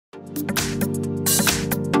Hi,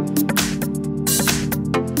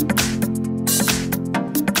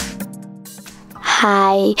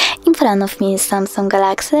 in front of me is Samsung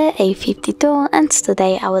Galaxy A52 and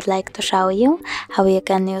today I would like to show you how you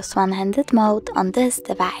can use one-handed mode on this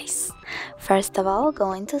device. First of all,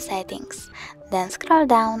 go into Settings, then scroll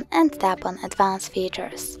down and tap on Advanced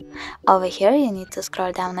Features. Over here you need to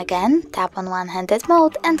scroll down again, tap on one-handed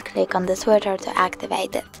mode and click on the switcher to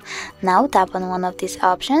activate it. Now tap on one of these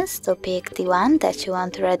options to pick the one that you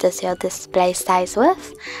want to reduce your display size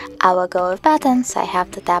with. I will go with button, so I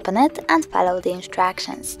have to tap on it and follow the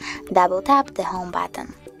instructions. Double tap the home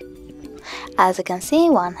button. As you can see,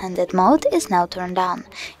 one-handed mode is now turned on.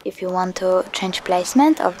 If you want to change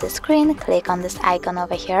placement of the screen, click on this icon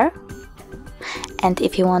over here. And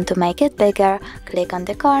if you want to make it bigger, click on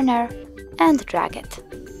the corner and drag it.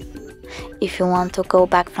 If you want to go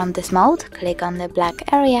back from this mode, click on the blank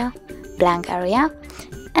area,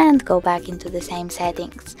 and go back into the same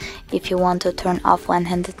settings. If you want to turn off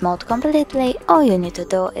one-handed mode completely, all you need to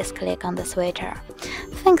do is click on the switcher.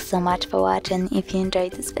 Thanks so much for watching. If you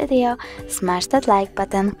enjoyed this video, smash that like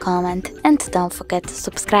button, comment, and don't forget to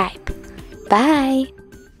subscribe. Bye!